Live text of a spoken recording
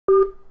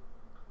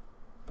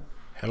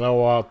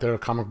Hello out there,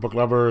 comic book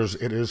lovers.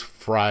 It is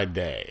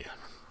Friday.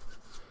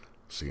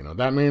 So you know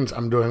that means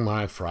I'm doing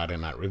my Friday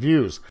night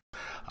reviews.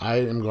 I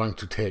am going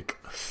to take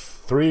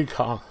three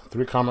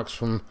comics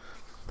from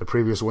the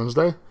previous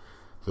Wednesday,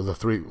 so the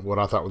three what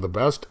I thought were the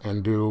best,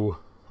 and do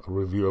a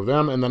review of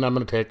them, and then I'm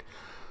going to take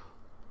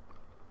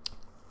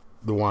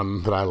the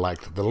one that I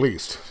liked the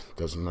least.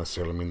 Doesn't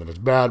necessarily mean that it's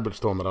bad, but it's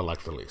the one that I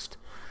liked the least.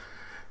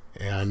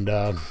 And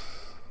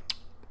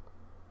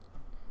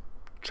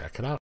check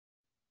it out.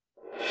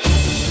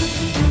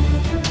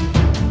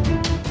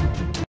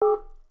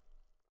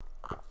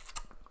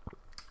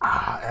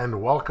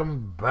 And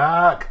welcome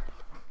back.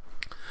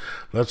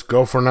 Let's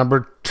go for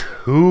number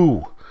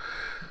 2.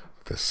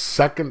 The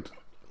second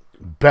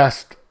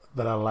best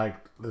that I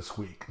liked this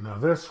week. Now,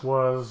 this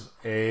was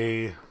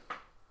a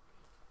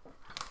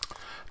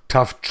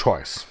tough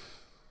choice.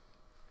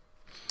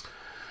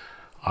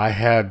 I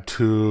had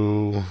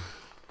to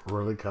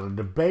really kind of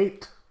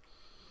debate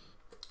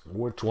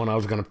which one I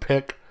was going to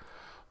pick,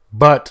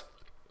 but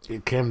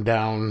it came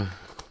down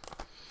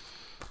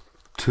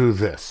to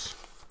this.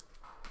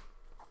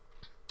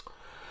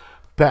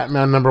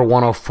 Batman number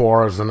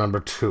 104 is the number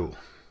 2.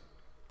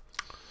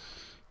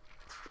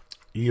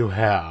 You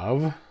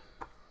have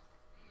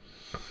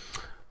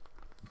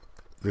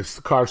this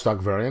the cardstock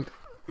variant.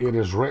 It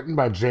is written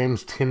by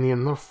James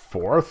Tynion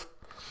IV,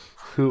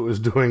 who is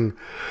doing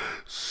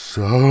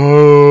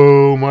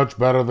so much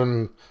better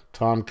than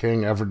Tom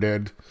King ever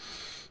did.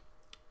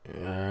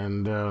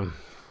 And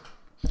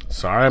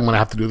sorry, I'm going to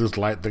have to do this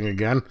light thing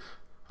again.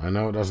 I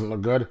know it doesn't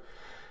look good.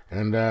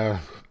 And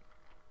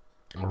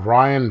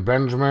Ryan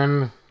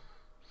Benjamin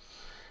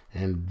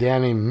and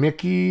Danny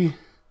Mickey,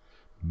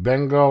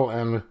 Bengal,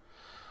 and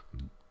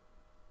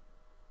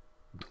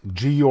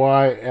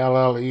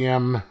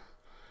Guillemmarch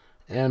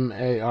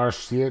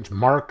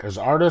Mark as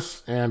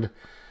artists, and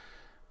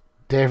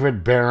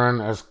David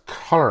Barron as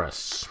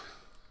colorists.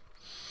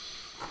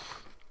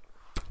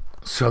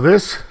 So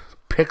this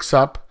picks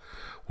up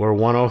where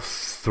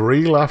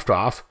 103 left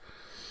off,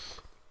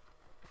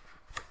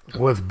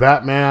 with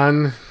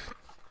Batman,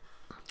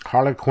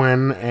 Harley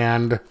Quinn,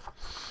 and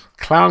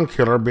Clown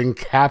Killer being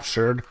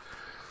captured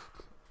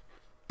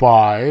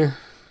by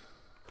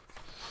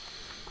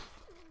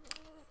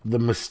the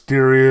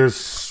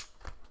mysterious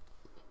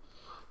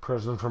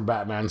person from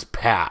Batman's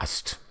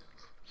past,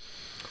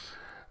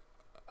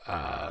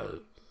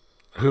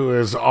 who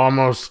is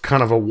almost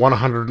kind of a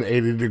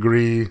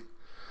 180-degree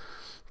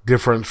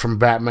difference from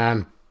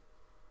Batman,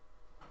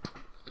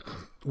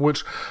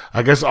 which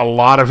I guess a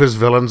lot of his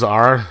villains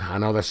are. I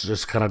know that's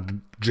just kind of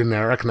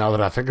generic now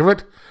that I think of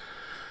it.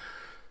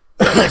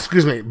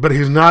 Excuse me, but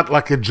he's not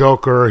like a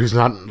Joker, he's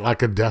not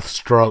like a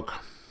Deathstroke,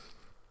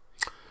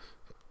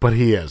 but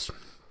he is.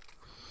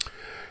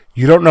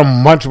 You don't know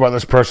much about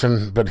this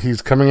person, but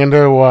he's coming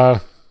into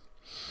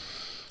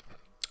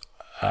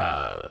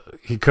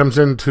he comes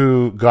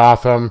into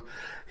Gotham.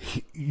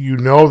 You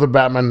know the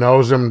Batman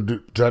knows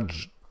him,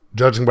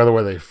 judging by the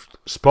way they've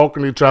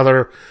spoken to each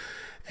other,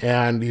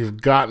 and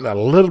you've gotten a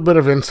little bit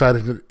of insight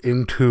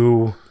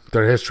into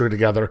their history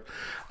together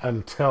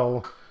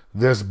until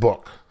this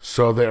book.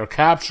 So they're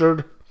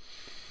captured,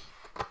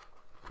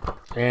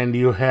 and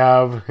you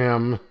have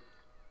him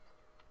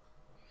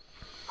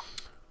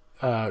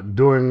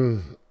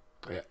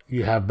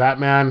you have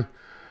Batman,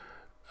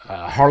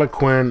 Harley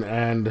Quinn,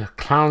 and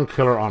Clown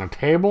Killer on a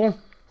table,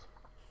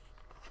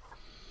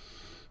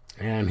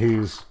 and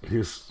he's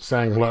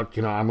saying, "Look,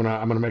 you know, I'm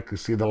gonna make you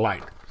see the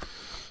light."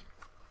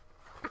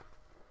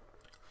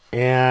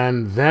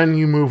 And then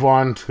you move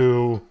on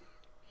to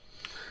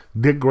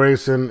Dick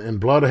Grayson in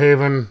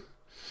Bloodhaven,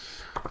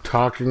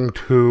 talking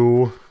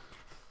to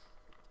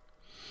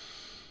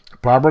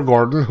Barbara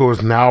Gordon, who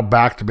is now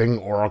back to being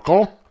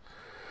Oracle.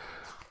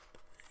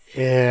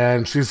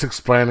 And she's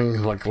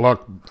explaining, like,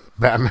 look,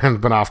 Batman's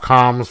been off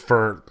comms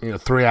for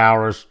 3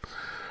 hours.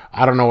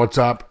 I don't know what's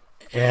up.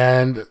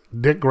 And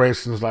Dick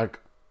Grayson's like,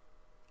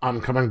 I'm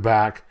coming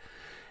back.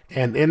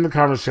 And in the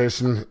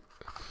conversation,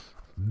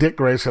 Dick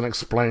Grayson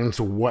explains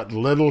what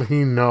little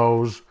he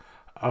knows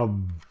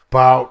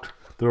about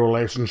the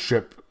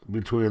relationship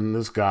between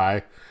this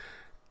guy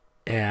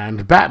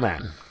and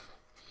Batman.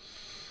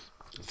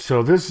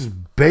 So this is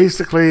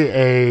basically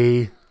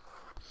a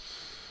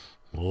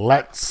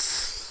let's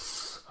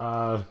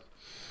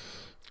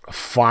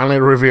finally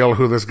reveal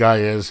who this guy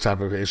is type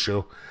of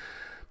issue,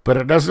 but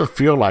it doesn't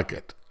feel like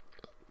it,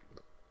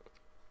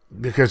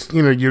 because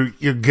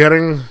you're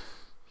getting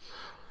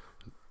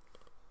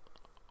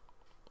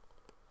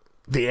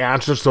the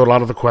answers to a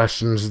lot of the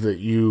questions that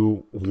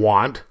you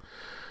want,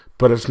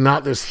 but it's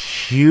not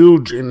this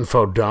huge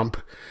info dump.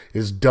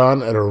 It's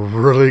done at a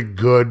really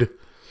good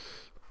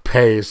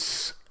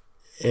pace,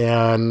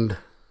 and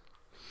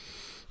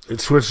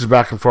it switches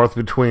back and forth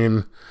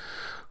between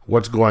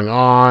what's going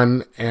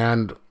on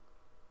and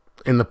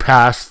in the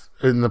past,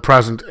 in the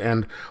present,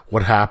 and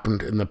what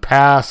happened in the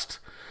past,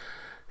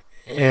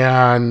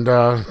 and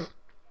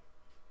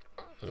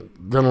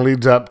then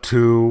leads up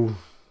to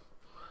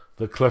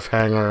the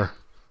cliffhanger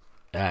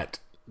at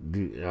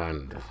the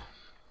end.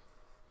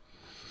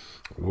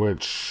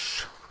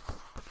 which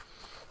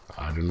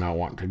I do not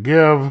want to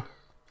give,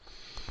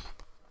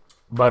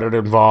 but it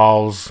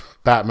involves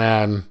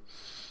Batman,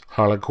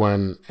 Harley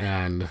Quinn,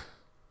 and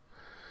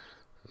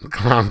the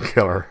Clown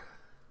Killer.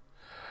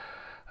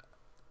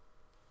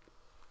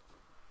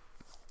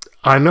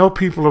 I know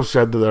people have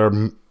said that there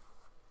are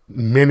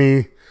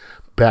many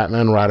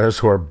Batman writers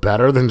who are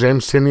better than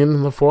James Tynion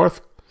in the fourth.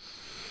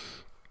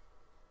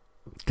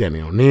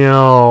 Denny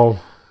O'Neil,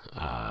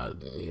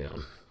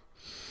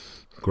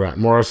 Grant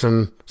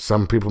Morrison.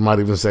 Some people might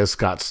even say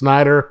Scott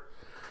Snyder,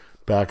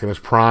 back in his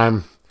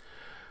prime.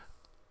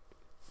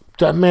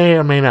 That may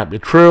or may not be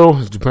true.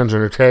 It depends on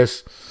your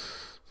taste.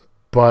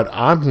 But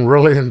I'm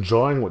really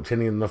enjoying what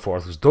Tynion the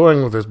Fourth is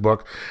doing with this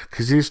book,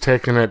 because he's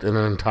taken it in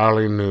an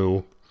entirely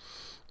new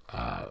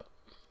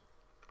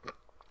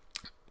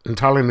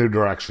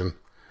direction.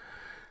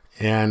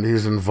 And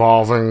he's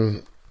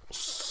involving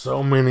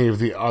so many of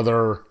the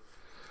other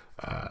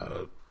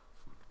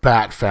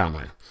Bat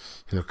family.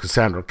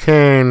 Cassandra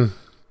Cain.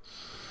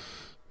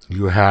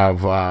 You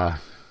have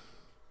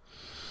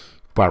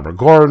Barbara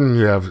Gordon.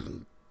 You have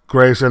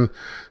Grayson.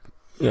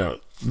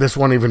 This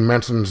one even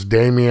mentions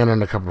Damian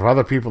and a couple of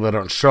other people. They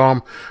don't show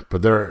them,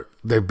 but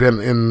they've been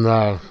in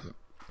the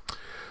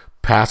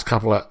past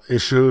couple of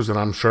issues, and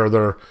I'm sure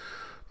they're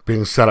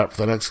being set up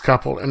for the next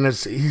couple. And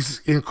he's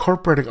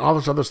incorporating all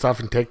this other stuff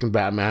and taking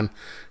Batman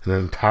in an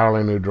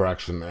entirely new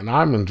direction, and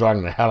I'm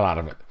enjoying the hell out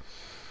of it.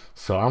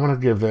 So I'm going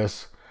to give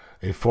this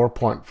a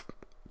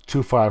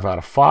 4.25 out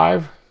of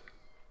 5,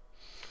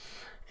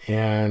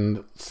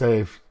 and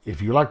say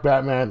if you like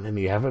Batman and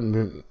you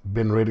haven't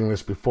been reading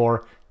this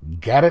before,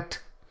 get it,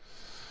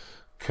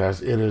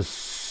 because it is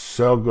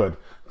so good.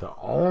 The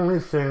only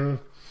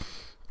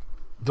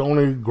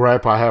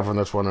gripe I have on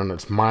this one, and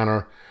it's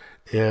minor,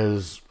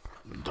 is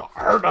the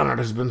art on it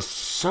has been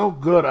so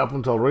good up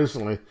until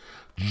recently.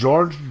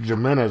 George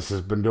Jimenez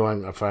has been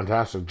doing a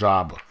fantastic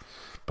job,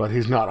 but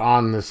he's not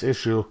on this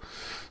issue,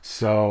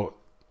 so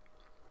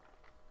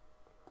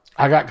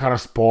I got kind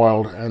of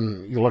spoiled.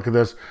 And you look at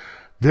this.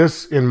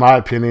 This, in my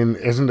opinion,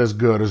 isn't as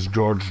good as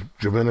George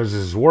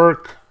Jimenez's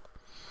work.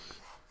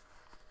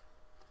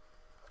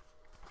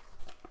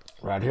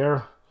 Right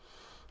here.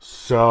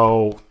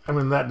 So,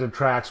 that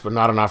detracts, but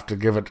not enough to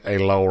give it a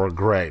lower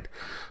grade.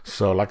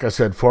 So, like I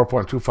said,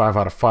 4.25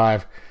 out of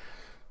 5.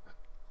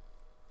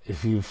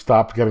 If you've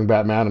stopped getting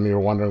Batman and you're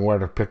wondering where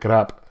to pick it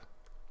up,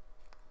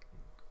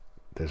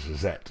 this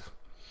is it.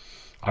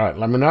 All right,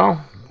 let me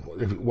know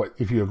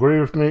if you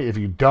agree with me. If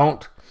you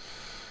don't,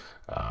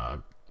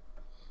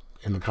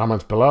 in the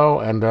comments below,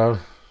 and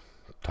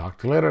talk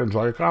to you later.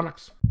 Enjoy your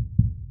comics.